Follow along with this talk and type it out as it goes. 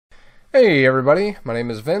Hey everybody, my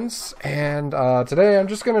name is Vince, and today I'm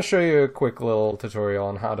just going to show you a quick little tutorial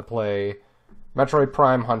on how to play Metroid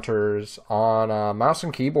Prime Hunters on mouse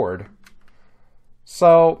and keyboard.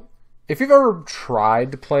 So, if you've ever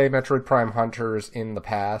tried to play Metroid Prime Hunters in the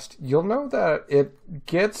past, you'll know that it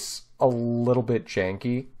gets a little bit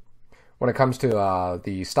janky when it comes to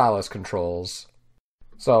the stylus controls.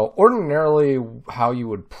 So, ordinarily, how you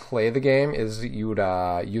would play the game is you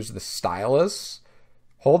would use the stylus,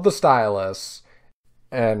 hold the stylus,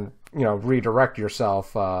 and redirect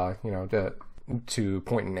yourself to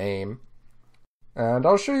point and aim. And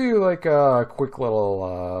I'll show you like a quick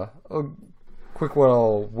little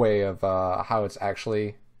way of how it's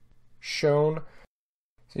actually shown.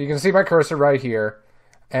 So you can see my cursor right here,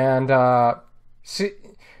 and as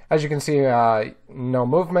you can see, no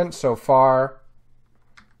movement so far.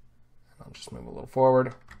 I'll just move a little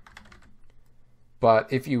forward.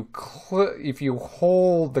 But if you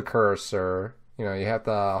hold the cursor, you have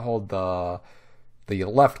to hold the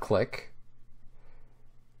left click.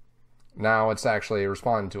 Now it's actually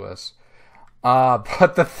responding to us.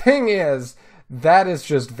 But the thing is, that is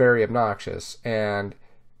just very obnoxious and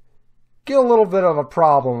get a little bit of a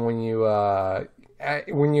problem when you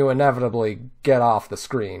inevitably get off the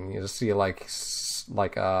screen. You just see like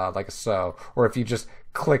so, or if you just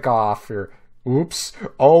click off your. Oops,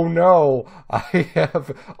 oh no, I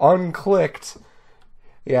have unclicked.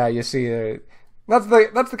 Yeah, you see, that's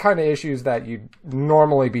the kind of issues that you'd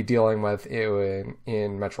normally be dealing with in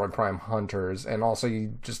Metroid Prime Hunters, and also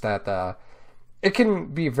you just have to, it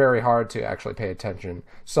can be very hard to actually pay attention.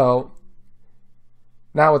 So,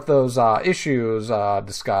 now with those issues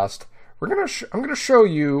discussed, I'm gonna show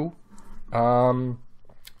you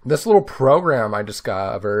this little program I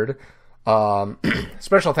discovered.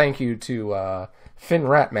 Special thank you to Finn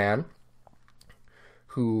Ratman,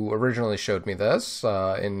 who originally showed me this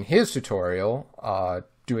in his tutorial,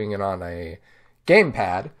 doing it on a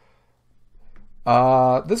gamepad.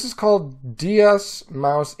 This is called DS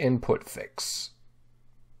Mouse Input Fix.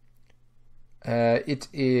 It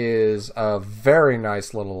is a very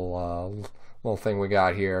nice little thing we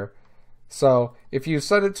got here. So if you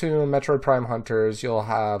set it to Metroid Prime Hunters, you'll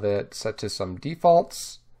have it set to some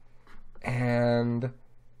defaults. And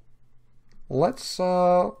let's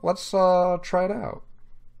try it out.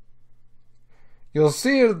 You'll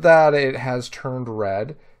see that it has turned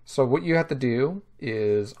red. So what you have to do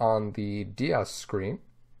is on the DS screen,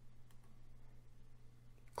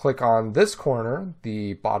 click on this corner,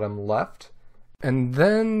 the bottom left, and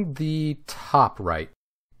then the top right.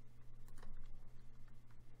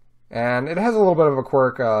 And it has a little bit of a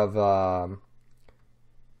quirk of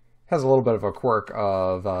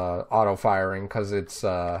auto firing because it's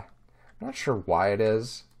I'm not sure why it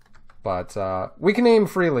is, but we can aim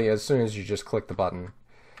freely as soon as you just click the button.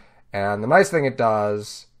 And the nice thing it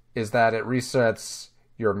does is that it resets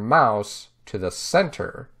your mouse to the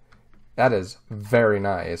center. That is very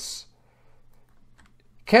nice.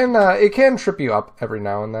 It can trip you up every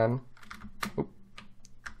now and then. Oop.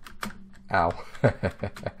 Ow.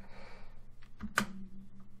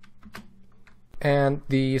 And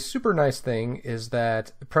the super nice thing is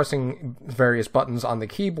that pressing various buttons on the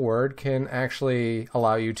keyboard can actually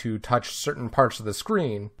allow you to touch certain parts of the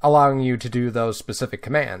screen, allowing you to do those specific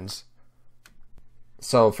commands.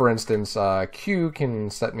 So for instance, Q can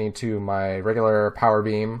set me to my regular power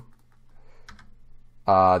beam.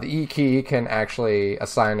 The E key can actually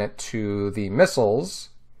assign it to the missiles.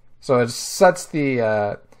 So it sets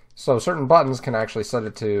so certain buttons can actually set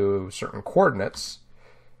it to certain coordinates.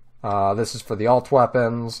 This is for the alt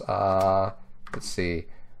weapons. Let's see.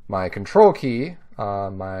 My control key,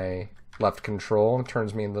 my left control,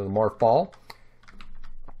 turns me into the morph ball.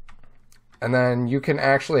 And then you can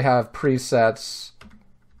actually have presets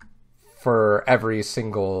for every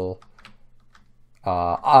single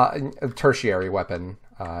tertiary weapon,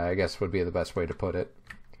 I guess would be the best way to put it.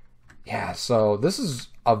 Yeah, so this is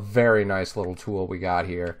a very nice little tool we got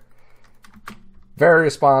here. Very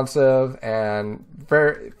responsive and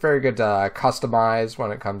very, very good to customize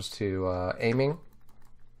when it comes to aiming.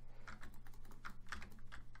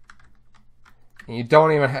 And you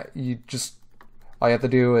don't even all you have to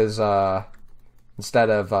do is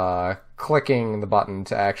instead of clicking the button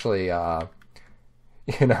to actually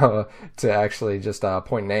just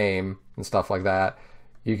point and aim and stuff like that,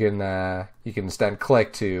 you can instead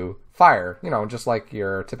click to fire, just like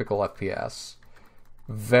your typical FPS.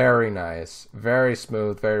 Very nice, very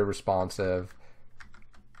smooth, very responsive.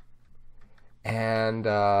 And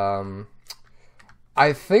I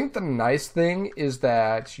think the nice thing is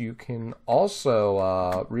that you can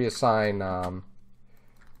also reassign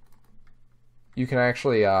you can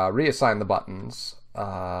actually reassign the buttons.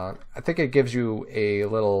 I think it gives you a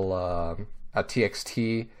little a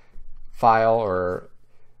TXT file or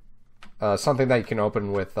something that you can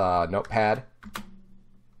open with Notepad,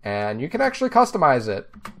 and you can actually customize it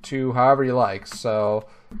to however you like. So,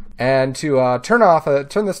 and to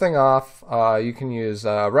turn this thing off, you can use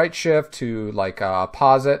right shift to like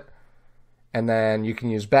pause it, and then you can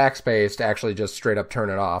use backspace to actually just straight up turn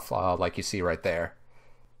it off, like you see right there.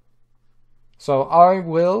 So I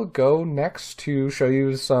will go next to show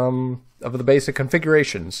you some of the basic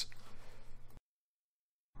configurations.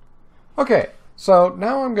 Okay, so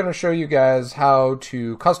now I'm going to show you guys how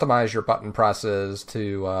to customize your button presses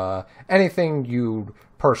to anything you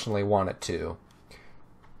personally want it to.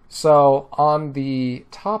 So on the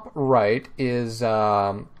top right is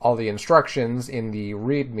all the instructions in the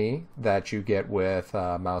README that you get with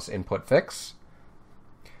Mouse Input Fix.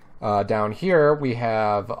 Down here we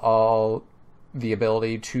have all the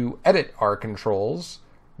ability to edit our controls.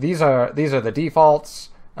 These are the defaults.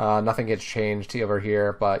 Nothing gets changed over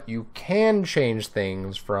here, but you can change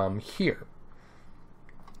things from here.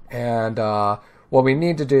 And what we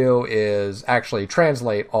need to do is actually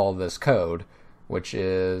translate all this code, which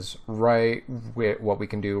is what we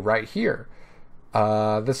can do right here.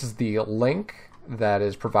 This is the link that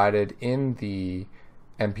is provided in the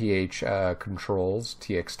MPH controls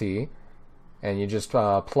txt, and you just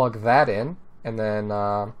plug that in, and then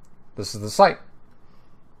this is the site.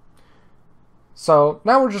 So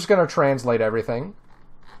now we're just going to translate everything.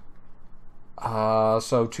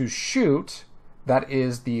 So to shoot, that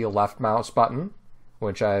is the left mouse button,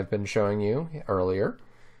 which I've been showing you earlier.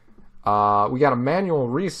 We got a manual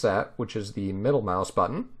reset, which is the middle mouse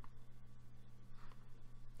button.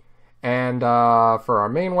 And for our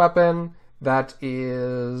main weapon, that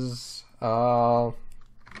is, I'll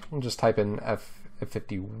just type in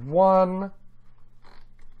F51.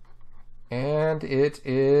 And it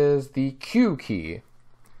is the Q key.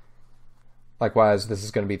 Likewise, this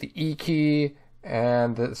is going to be the E key,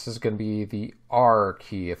 and this is going to be the R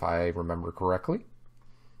key, if I remember correctly.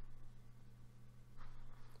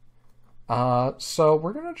 So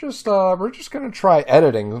we're just gonna try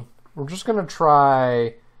editing. We're just gonna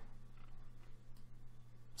try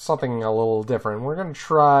something a little different. We're gonna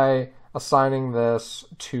try assigning this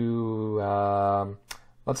to.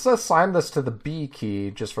 Let's assign this to the B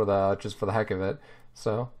key just for the heck of it.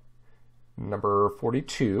 So number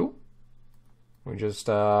 42. We just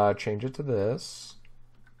change it to this,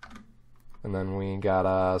 and then we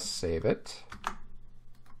gotta save it.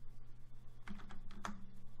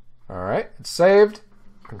 All right, it's saved.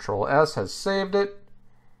 Control S has saved it.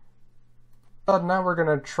 But now we're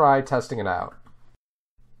gonna try testing it out.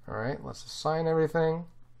 All right, let's assign everything.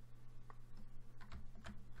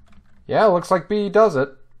 Yeah, it looks like B does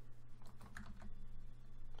it.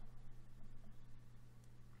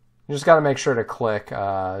 You just got to make sure to click,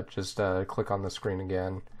 click on the screen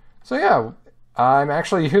again. So yeah, I'm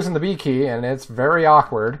actually using the B key, and it's very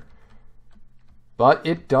awkward, but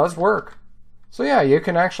it does work. So yeah, you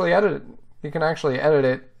can actually edit it. You can actually edit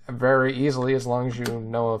it very easily as long as you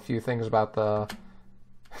know a few things about as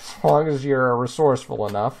long as you're resourceful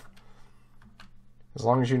enough. As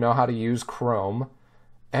long as you know how to use Chrome.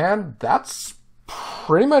 And that's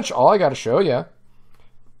pretty much all I got to show you.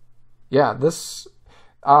 Yeah, this...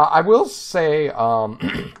 I will say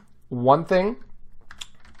one thing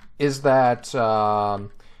is that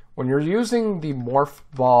when you're using the Morph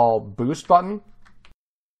Ball boost button,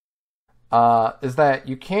 is that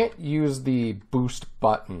you can't use the boost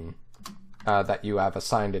button that you have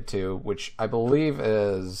assigned it to, which I believe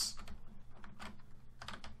is your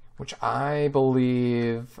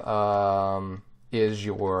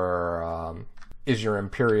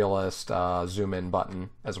imperialist zoom in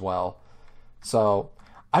button as well. So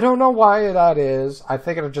I don't know why that is. I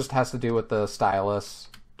think it just has to do with the stylus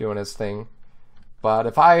doing its thing. But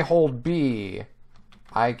if I hold B,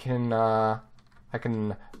 I can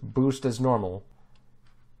boost as normal.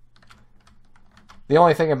 The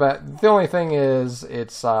only thing is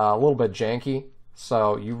it's a little bit janky,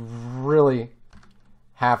 so you really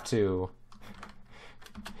have to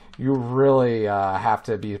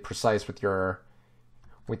be precise with your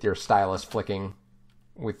stylus flicking,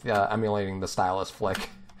 with emulating the stylus flick.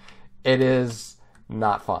 It is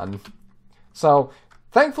not fun. So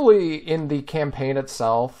thankfully in the campaign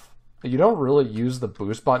itself, you don't really use the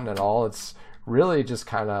boost button at all. It's really just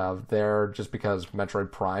kind of there just because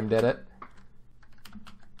Metroid Prime did it.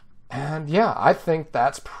 And yeah, I think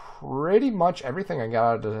that's pretty much everything I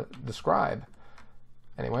got to describe.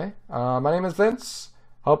 Anyway, my name is Vince.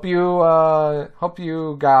 Hope you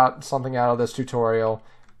got something out of this tutorial,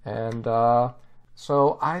 and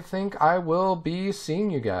So I think I will be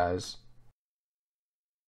seeing you guys.